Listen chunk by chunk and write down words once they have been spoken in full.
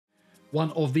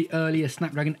One of the earlier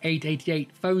Snapdragon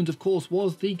 888 phones, of course,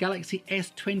 was the Galaxy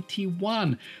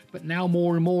S21, but now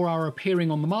more and more are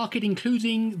appearing on the market,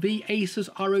 including the Asus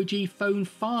ROG Phone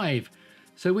 5.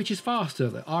 So which is faster,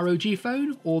 the ROG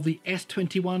phone or the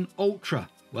S21 Ultra?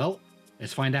 Well,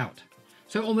 let's find out.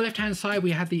 So on the left-hand side,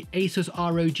 we have the Asus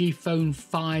ROG Phone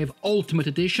 5 Ultimate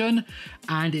Edition,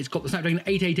 and it's got the Snapdragon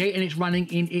 888 and it's running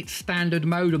in its standard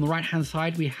mode. On the right-hand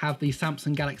side, we have the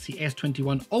Samsung Galaxy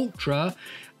S21 Ultra,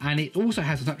 and it also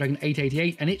has the Snapdragon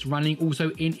 888 and it's running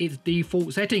also in its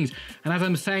default settings. And as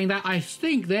I'm saying that, I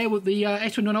think there with the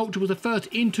S21 Ultra was the first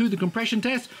into the compression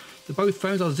test. So both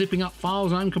phones are zipping up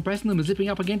files and uncompressing them and zipping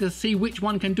up again to see which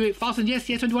one can do it fast. And yes,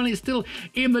 the S21 is still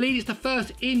in the lead. It's the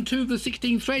first into the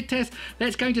 16 thread test.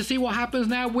 Let's go to see what happens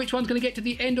now. Which one's going to get to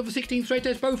the end of the 16 thread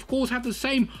test? Both, of course, have the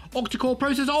same octa-core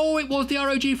processor. Oh, it was the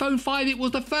ROG Phone 5. It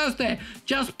was the first there.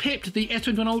 Just pipped the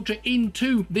S21 Ultra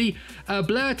into the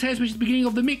blur test, which is the beginning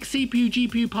of the mixed CPU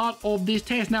GPU part of this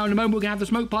test. Now in a moment we're going to have the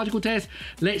smoke particle test.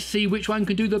 Let's see which one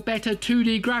can do the better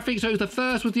 2D graphics. So it was the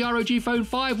first with the ROG Phone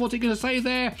 5. What's it going to say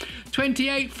there?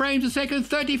 28 frames a second,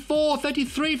 34,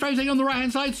 33 frames a second on the right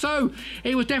hand side. So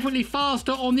it was definitely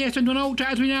faster on the S21 Ultra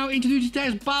as we now introduce the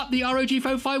test, but the ROG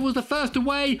Phone 5 was the first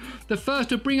away, the first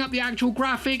to bring up the actual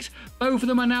graphics. Both of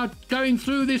them are now going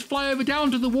through this flyover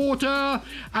down to the water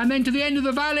and then to the end of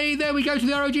the valley. There we go to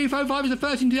the ROG Phone 5 is the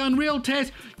first into the Unreal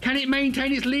test. Can it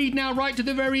maintain its lead now right to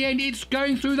the very end? It's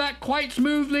going through that quite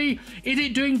smoothly. Is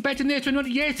it doing better than the S21?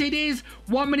 Yes, it is.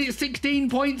 1 minute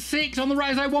 16.6 on the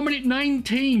right side, 1 minute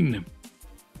 19.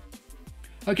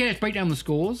 Okay, let's break down the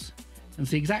scores and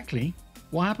see exactly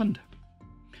what happened.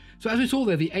 So as we saw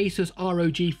there, the Asus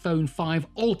ROG Phone 5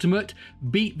 Ultimate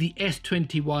beat the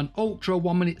S21 Ultra,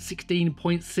 1 minute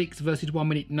 16.6 versus 1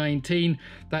 minute 19.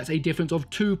 That's a difference of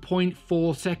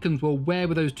 2.4 seconds. Well, where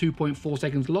were those 2.4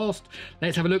 seconds lost?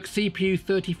 Let's have a look. CPU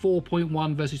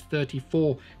 34.1 versus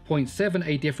 34.7,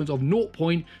 a difference of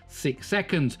 0.6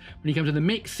 seconds. When you come to the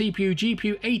mix, CPU,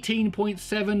 GPU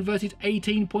 18.7 versus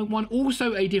 18.1,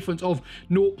 also a difference of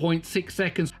 0.6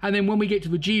 seconds. And then when we get to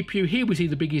the GPU, here we see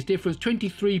the biggest difference,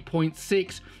 23.6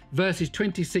 versus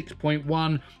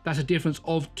 26.1. That's a difference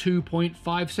of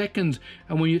 2.5 seconds.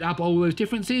 And when you add up all those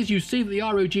differences, you see that the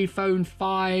ROG Phone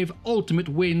 5 Ultimate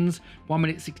wins 1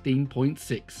 minute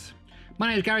 16.6. My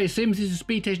name is Gary Sims, this is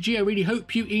SpeedTest G. I really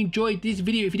hope you enjoyed this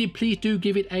video. If you did, please do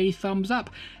give it a thumbs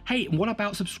up. Hey, what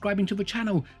about subscribing to the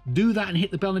channel? Do that and hit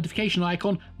the bell notification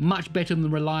icon. Much better than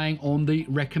relying on the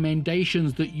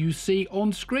recommendations that you see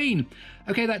on screen.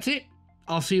 Okay, that's it.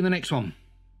 I'll see you in the next one.